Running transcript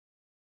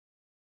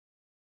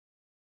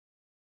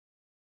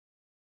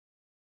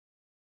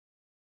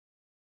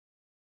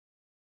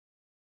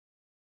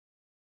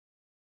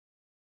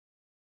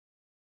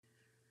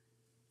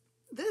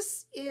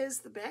this is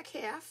the back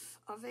half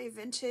of a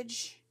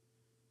vintage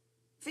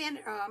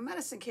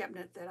medicine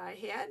cabinet that I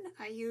had.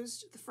 I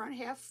used the front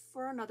half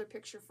for another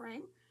picture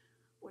frame,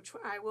 which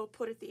I will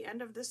put at the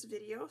end of this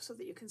video so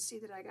that you can see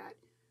that I got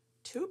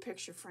 2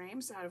 picture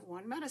frames out of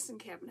 1 medicine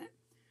cabinet.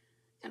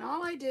 And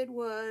all I did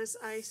was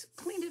I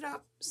cleaned it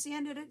up,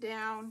 sanded it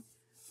down,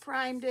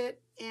 primed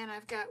it, and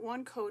I've got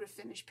 1 coat of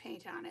finish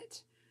paint on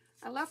it.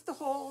 I left the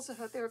holes. I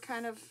thought they were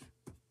kind of,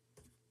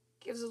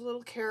 gives a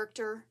little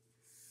character.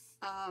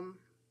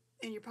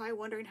 And you're probably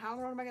wondering, how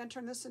am I going to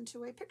turn this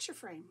into a picture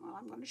frame? Well,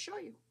 I'm going to show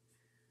you.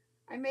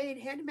 I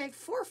had to make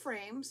 4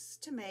 frames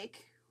to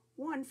make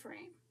 1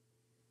 frame.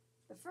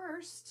 The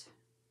first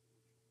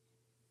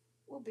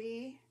will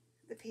be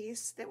the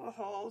piece that will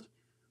hold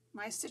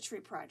my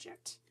stitchery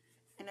project.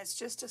 And it's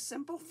just a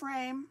simple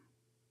frame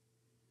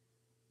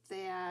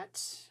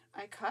that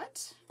I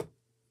cut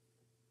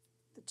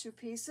the 2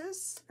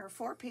 pieces, or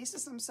 4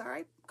 pieces, I'm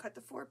sorry. Cut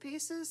the 4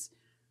 pieces.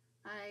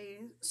 I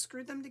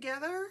screwed them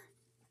together.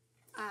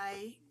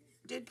 I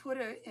did put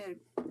a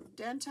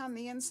dent on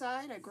the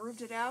inside. I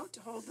grooved it out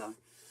to hold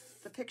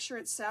the picture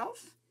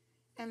itself.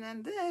 And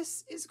then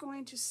this is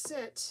going to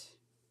sit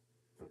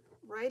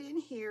right in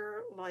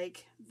here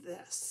like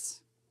this.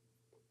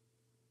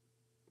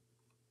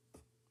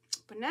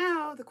 But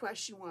now the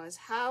question was,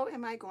 how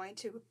am I going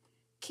to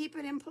keep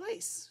it in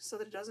place so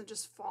that it doesn't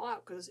just fall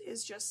out, because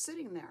it's just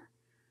sitting there.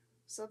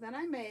 So then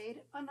I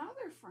made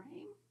another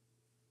frame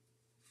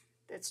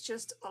that's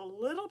just a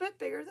little bit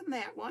bigger than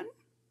that one.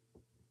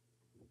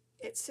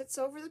 It sits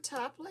over the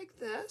top like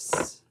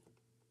this.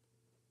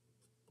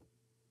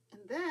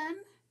 And then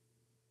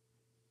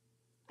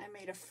I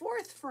made a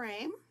 4th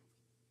frame,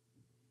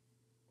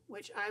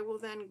 which I will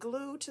then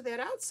glue to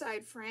that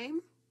outside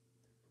frame.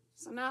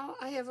 So now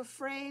I have a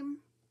frame,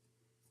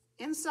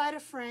 inside a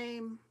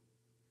frame,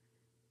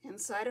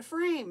 inside a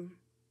frame.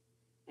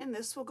 And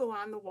this will go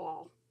on the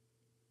wall.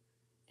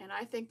 And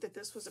I think that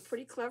this was a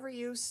pretty clever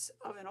use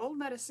of an old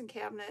medicine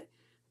cabinet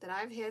that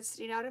I've had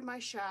sitting out in my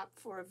shop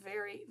for a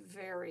very,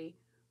 very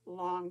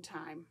long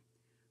time.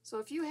 So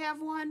if you have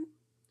one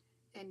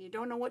and you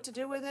don't know what to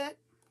do with it,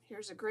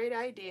 here's a great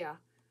idea.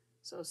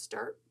 So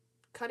start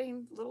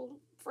cutting little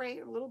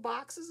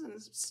boxes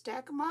and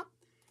stack them up,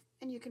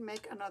 and you can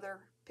make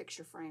another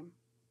picture frame.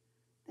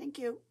 Thank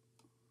you.